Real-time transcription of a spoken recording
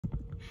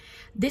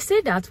They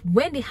say that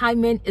when the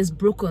hymen is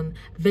broken,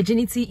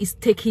 virginity is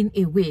taken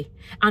away.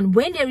 And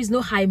when there is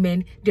no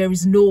hymen, there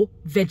is no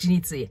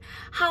virginity.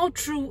 How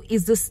true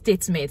is this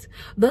statement?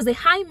 Does the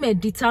hymen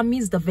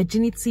determine the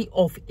virginity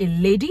of a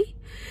lady?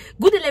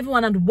 Good day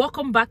everyone, and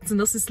welcome back to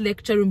Nurses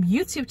Lecture Room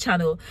YouTube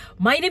channel.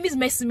 My name is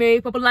Mercy Mary,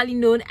 popularly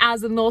known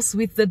as the Nurse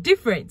with the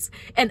Difference,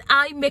 and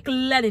I make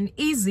learning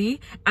easy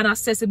and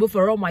accessible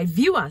for all my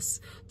viewers.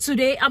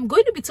 Today I'm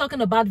going to be talking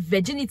about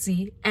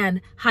virginity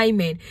and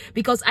hymen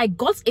because I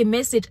got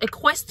a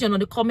question on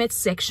the comment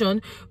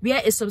section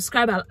where a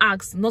subscriber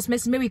asked, Nurse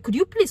Mercy Mary, could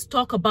you please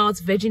talk about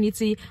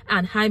virginity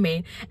and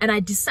hymen? And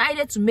I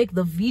decided to make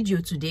the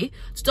video today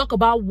to talk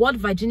about what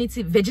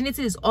virginity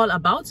is all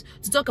about,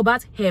 to talk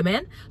about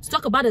hymen, to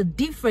talk about the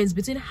difference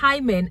between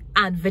hymen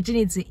and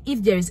virginity,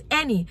 if there is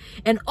any,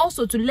 and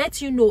also to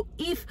let you know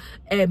if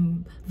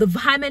the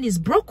hymen is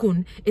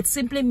broken, it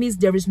simply means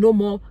there is no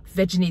more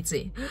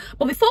virginity.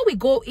 But before we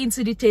go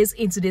into details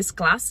into this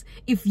class,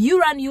 if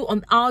you are new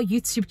on our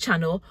YouTube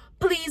channel,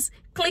 please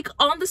click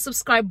on the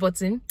subscribe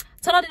button,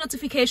 turn on the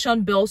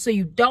notification bell so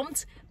you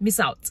don't miss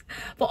out.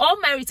 For all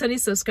my returning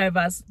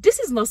subscribers, this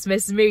is Nurse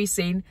Mercy Mary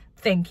saying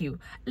thank you.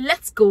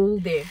 Let's go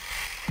there.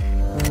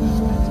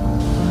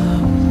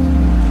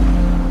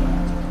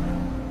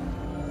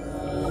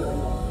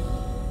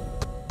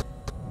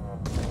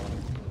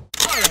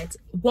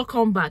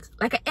 Welcome back.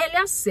 Like I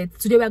earlier said,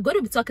 today we are going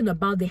to be talking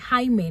about the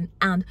hymen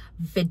and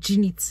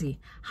virginity.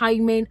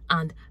 Hymen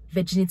and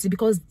virginity,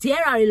 because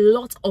there are a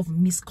lot of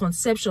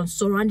misconceptions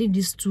surrounding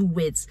these two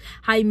words,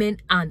 hymen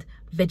and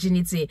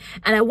virginity.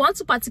 And I want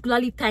to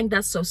particularly thank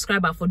that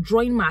subscriber for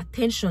drawing my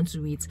attention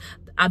to it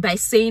by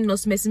saying,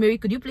 Nurse Mercy Mary,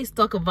 could you please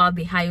talk about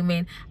the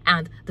hymen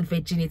and the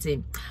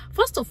virginity?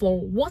 First of all,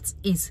 what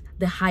is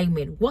the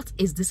hymen? What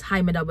is this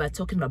hymen that we're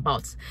talking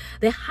about?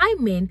 The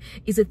hymen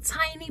is a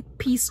tiny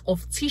piece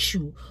of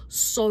tissue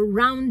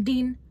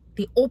surrounding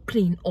the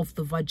opening of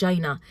the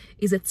vagina.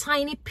 Is a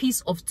tiny piece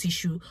of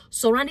tissue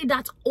surrounding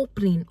that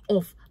opening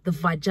of the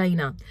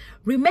vagina.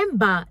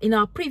 Remember, in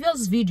our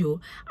previous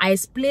video, I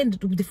explained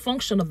the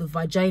function of the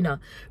vagina,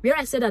 where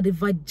I said that the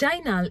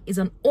vaginal is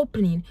an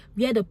opening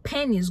where the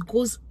penis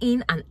goes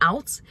in and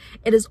out.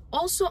 It is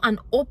also an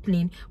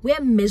opening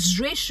where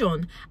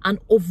menstruation and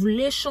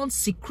ovulation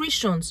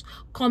secretions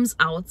comes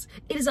out.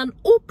 It is an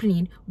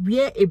opening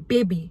where a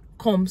baby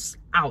comes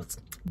out.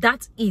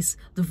 That is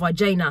the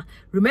vagina.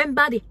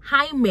 Remember, the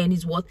hymen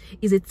is what?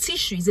 Is a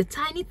tissue, is a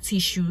tiny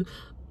tissue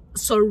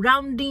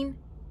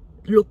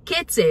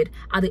located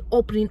at the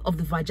opening of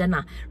the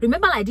vagina.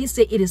 Remember, I did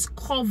say it is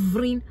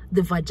covering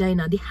the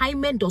vagina. The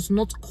hymen does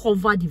not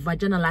cover the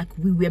vagina like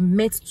we were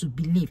meant to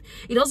believe.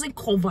 It doesn't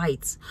cover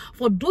it.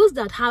 For those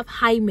that have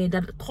hymen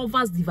that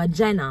covers the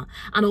vagina,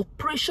 an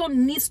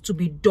operation needs to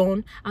be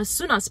done as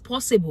soon as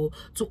possible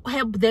to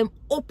help them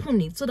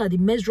open it so that the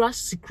menstrual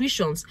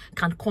secretions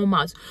can come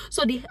out.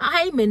 So the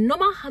hymen,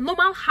 normal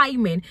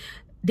hymen,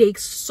 they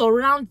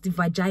surround the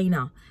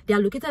vagina. They are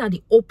located at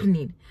the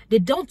opening. They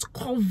don't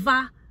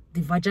cover the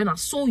vagina,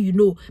 so you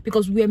know,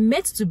 because we are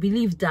meant to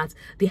believe that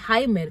the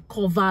hymen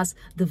covers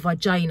the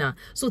vagina.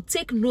 So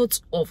take note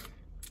of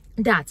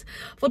that.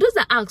 For those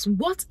that ask,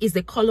 what is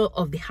the color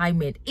of the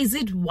hymen? Is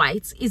it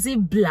white? Is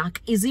it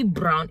black? Is it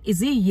brown?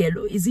 Is it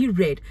yellow? Is it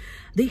red?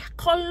 The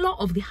color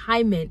of the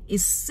hymen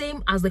is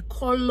same as the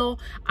color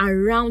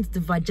around the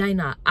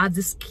vagina, as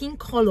the skin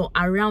color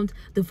around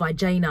the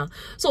vagina.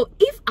 So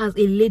if as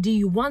a lady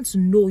you want to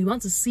know, you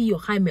want to see your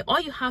hymen,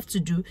 all you have to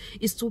do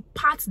is to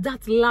part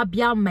that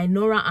labia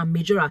minora and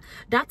majora,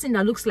 that thing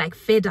that looks like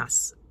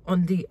feathers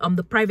on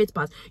the private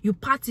part. You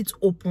part it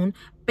open,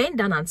 bend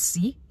down and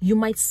see. You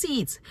might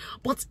see it.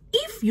 But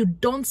if you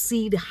don't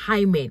see the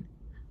hymen,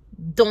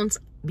 don't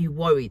be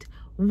worried.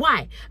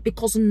 Why?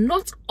 Because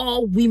not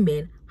all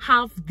women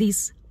have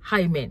this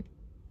hymen.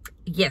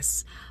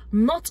 Yes,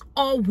 not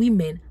all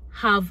women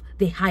have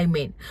the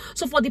hymen.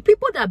 So for the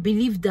people that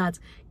believe that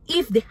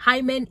if the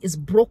hymen is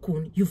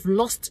broken, you've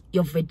lost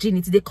your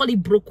virginity, they call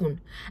it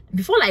broken.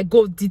 Before I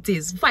go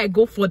details, before I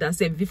go further,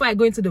 before I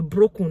go into the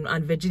broken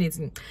and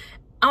virginity,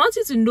 I want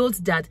you to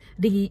note that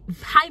the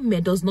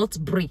hymen does not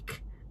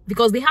break,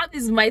 because they have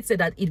this mindset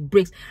that it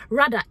breaks.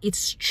 Rather, it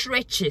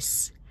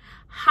stretches.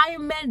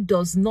 Hymen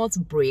does not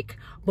break,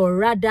 but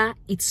rather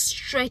it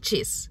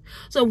stretches.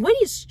 So when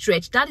you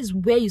stretch, that is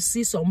where you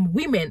see some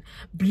women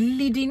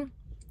bleeding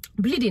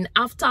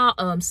after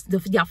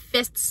their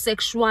first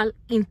sexual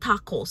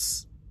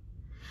intercourse.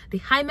 The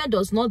hymen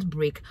does not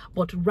break,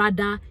 but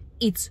rather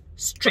it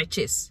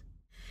stretches.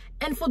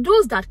 And for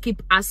those that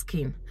keep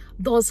asking,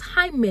 does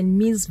hymen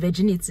means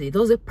virginity?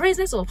 Does the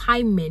presence of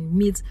hymen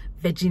means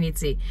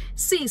virginity?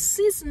 See,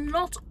 since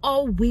not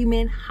all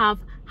women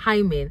have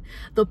hymen,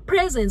 the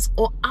presence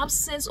or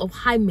absence of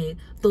hymen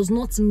does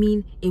not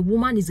mean a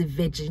woman is a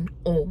virgin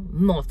or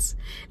not.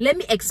 Let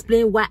me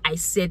explain why I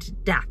said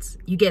that.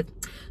 You get?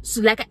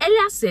 So like I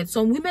earlier said,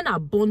 some women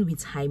are born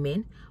with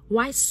hymen,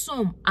 while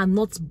some are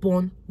not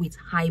born with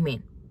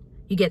hymen.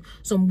 You get?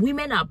 Some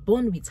women are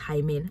born with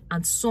hymen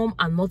and some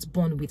are not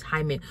born with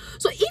hymen.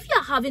 So if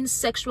you're having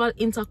sexual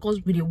intercourse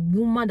with a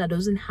woman that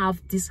doesn't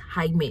have this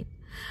hymen.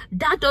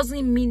 That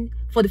doesn't mean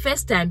for the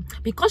first time,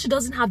 because she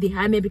doesn't have the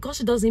hymen, because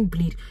she doesn't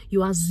bleed,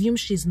 you assume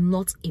she's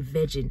not a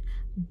virgin.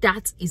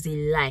 That is a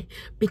lie,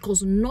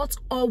 because not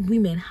all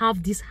women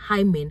have this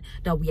hymen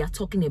that we are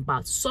talking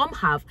about. Some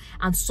have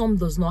and some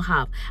does not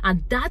have,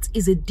 and that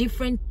is a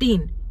different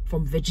thing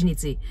from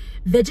virginity.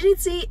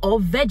 Virginity or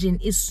virgin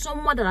is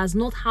someone that does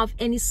not have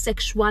any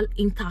sexual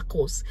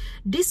intercourse.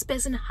 This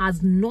person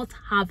has not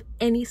have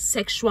any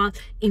sexual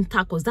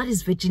intercourse. That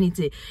is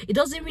virginity. It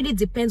doesn't really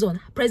depend on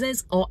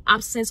presence or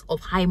absence of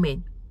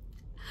hymen.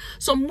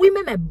 Some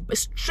women may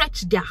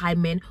stretch their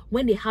hymen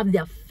when they have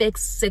their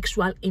first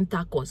sexual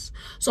intercourse.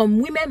 Some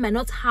women may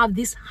not have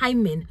this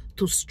hymen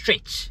to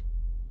stretch.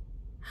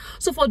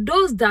 So for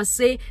those that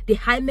say the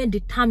hymen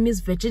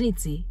determines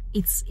virginity,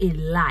 it's a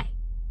lie.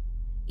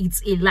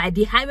 It's a lie.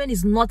 The hymen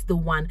is not the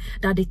one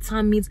that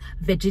determines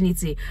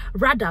virginity.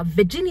 Rather,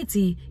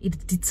 virginity is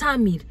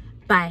determined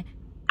by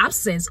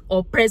absence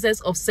or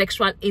presence of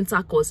sexual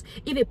intercourse.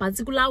 If a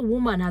particular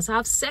woman has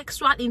had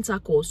sexual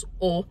intercourse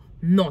or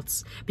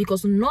not,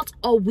 because not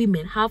all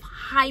women have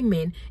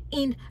hymen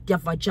in their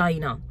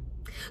vagina.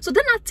 So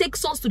then that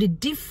takes us to the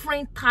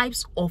different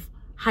types of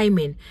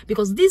hymen,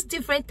 because this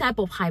different type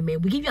of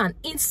hymen will give you an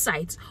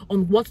insight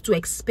on what to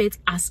expect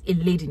as a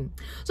lady.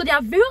 So there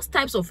are various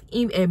types of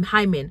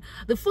hymen.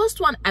 The first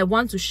one I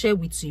want to share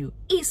with you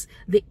is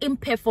the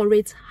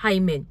imperforate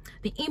hymen.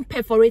 The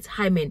imperforate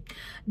hymen.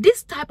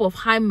 This type of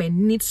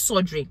hymen needs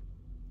surgery.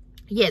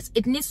 Yes,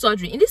 it needs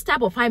surgery. In this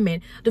type of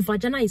hymen, the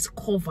vagina is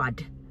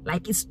covered,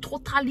 like it's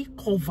totally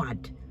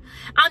covered.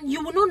 And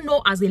you will not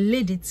know as a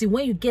lady till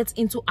when you get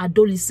into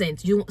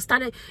adolescent. You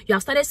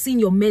have started seeing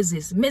your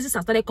menses. Menses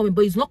have started coming,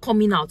 but it's not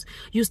coming out.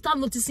 You start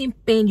noticing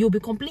pain. You'll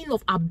be complaining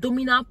of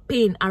abdominal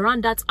pain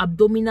around that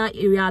abdominal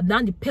area,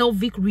 down the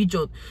pelvic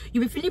region.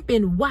 You'll be feeling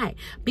pain. Why?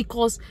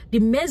 Because the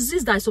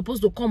menses that is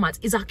supposed to come out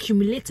is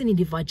accumulating in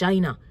the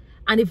vagina,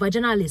 and the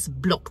vaginal is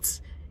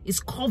blocked. It's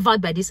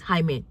covered by this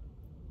hymen.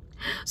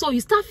 So you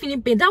start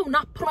feeling pain. That will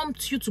not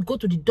prompt you to go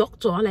to the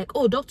doctor. Like,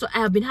 oh, doctor, I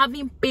have been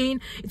having pain.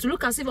 It will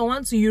look as if I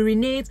want to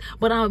urinate,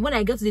 but when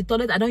I get to the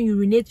toilet, I don't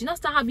urinate. You now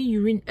start having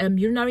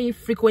urinary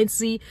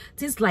frequency,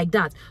 things like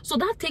that. So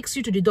that takes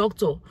you to the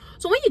doctor.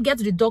 So when you get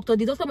to the doctor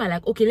might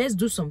like, okay, let's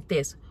do some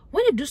tests.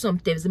 When they do some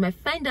tests, they might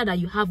find out that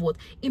you have what?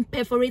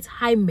 Imperforate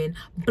hymen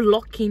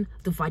blocking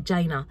the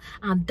vagina.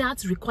 And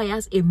that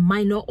requires a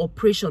minor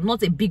operation,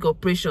 not a big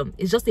operation.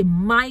 It's just a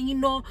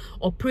minor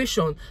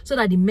operation so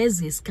that the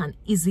menses can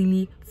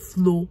easily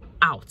flow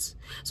out.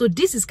 So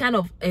this is kind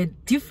of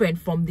different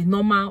from the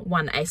normal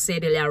one I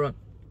said earlier on.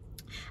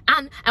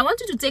 And I want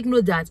you to take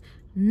note that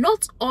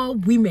not all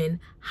women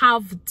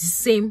have the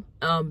same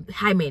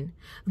hymen.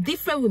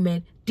 Different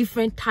women,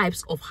 different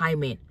types of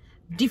hymen.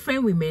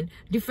 Different women,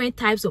 different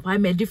types of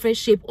hymen, different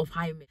shape of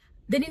hymen.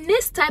 Then the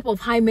next type of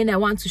hymen I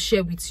want to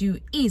share with you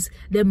is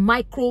the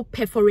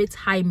microperforate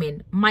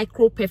hymen.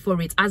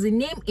 Microperforate, as the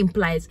name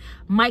implies,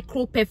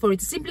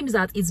 microperforate simply means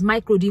that it's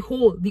micro, the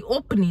hole, the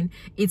opening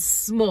is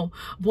small,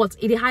 but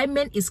the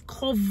hymen is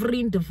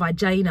covering the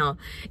vagina.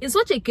 In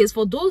such a case,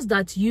 for those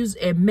that use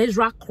a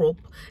measure cup,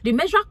 the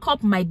measure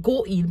cup might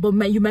go in, but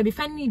you might be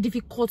finding it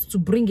difficult to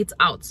bring it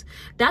out.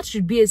 That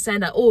should be a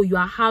sign that, oh, you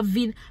are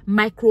having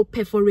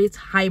microperforate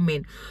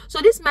hymen. So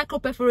this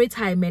microperforate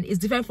hymen is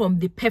different from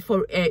the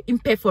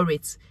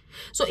imperforate.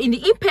 So in the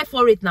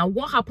imperforate now,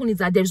 what happens is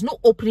that there's no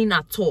opening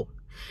at all.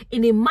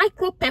 In a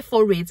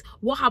microperforate,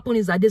 what happens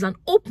is that there's an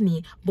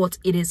opening, but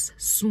it is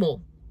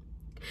small.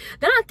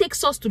 Then that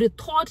takes us to the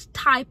third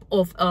type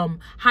of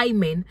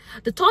hymen.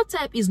 The third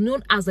type is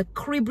known as the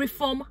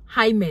cribriform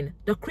hymen.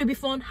 The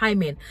cribriform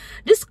hymen.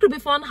 This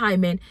cribriform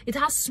hymen, it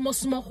has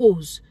small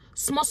holes.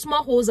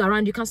 Small holes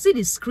around. You can see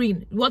the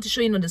screen, what is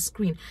showing on the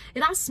screen.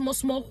 It has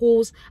small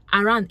holes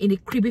around in the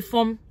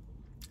cribriform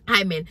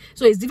hymen.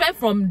 So it's different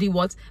from the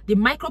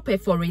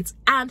microperforate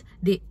and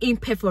the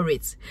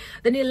imperforate.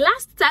 Then the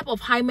last type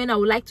of hymen I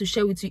would like to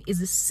share with you is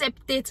the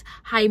septate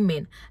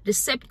hymen. The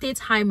septate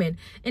hymen.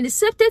 In the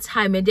septate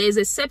hymen, there is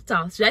a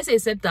septal. Should I say a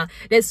septal?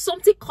 There's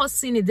something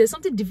causing it. There's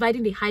something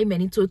dividing the hymen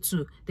into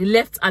two, the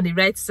left and the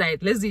right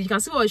side. Let's see. You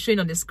can see what I'm showing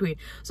on the screen.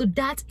 So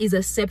that is a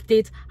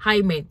septate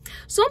hymen.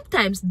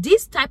 Sometimes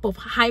this type of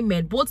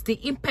hymen, both the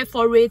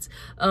imperforate,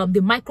 the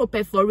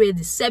microperforate,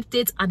 the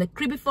septate, and the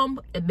cribriform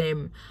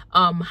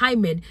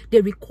hymen,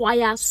 they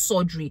require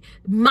surgery,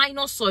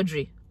 minor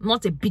surgery,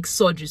 not a big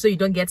surgery, so you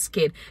don't get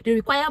scared. They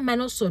require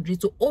minor surgery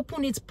to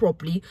open it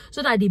properly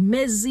so that the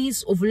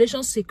menses,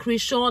 ovulation,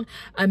 secretion,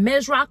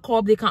 menstrual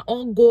cup, they can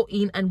all go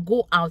in and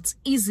go out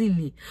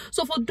easily.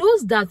 So for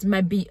those that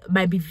might be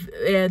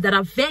that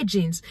are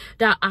virgins,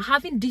 that are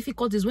having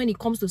difficulties when it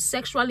comes to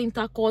sexual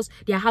intercourse,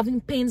 they are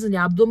having pains in the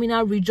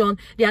abdominal region,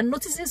 they are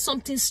noticing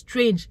something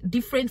strange,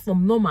 different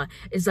from normal,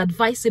 it's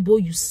advisable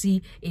you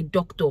see a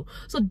doctor.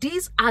 So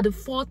these are the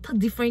 4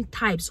 different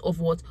types of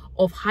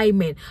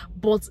hymen.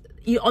 But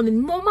on a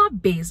normal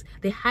base,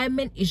 the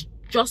hymen is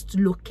just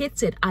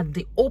located at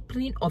the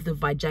opening of the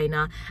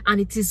vagina, and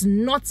it is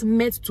not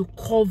meant to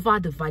cover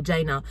the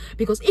vagina,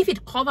 because if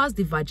it covers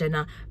the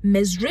vagina,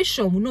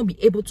 menstruation will not be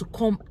able to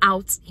come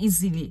out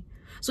easily.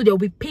 So there will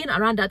be pain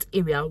around that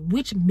area,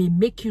 which may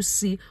make you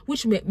see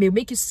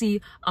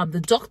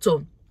the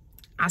doctor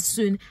as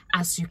soon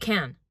as you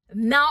can.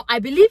 Now, I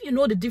believe you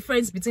know the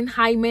difference between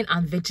hymen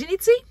and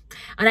virginity,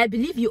 and I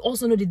believe you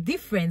also know the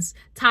difference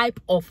type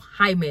of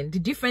hymen, the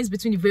difference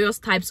between the various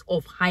types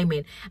of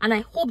hymen. And I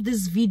hope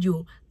this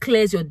video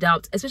clears your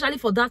doubt, especially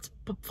for that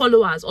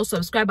followers or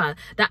subscriber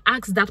that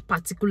asked that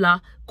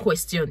particular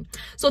question.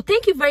 So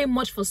thank you very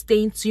much for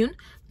staying tuned.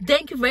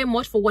 Thank you very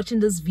much for watching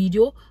this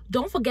video.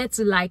 Don't forget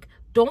to like,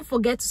 don't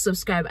forget to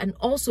subscribe, and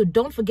also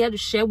don't forget to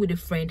share with a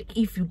friend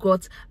if you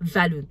got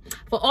value.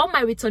 For all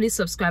my returning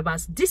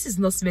subscribers, this is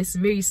Nurse Mercy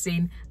Mary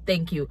saying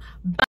thank you.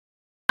 Bye.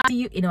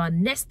 See you in our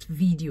next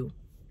video.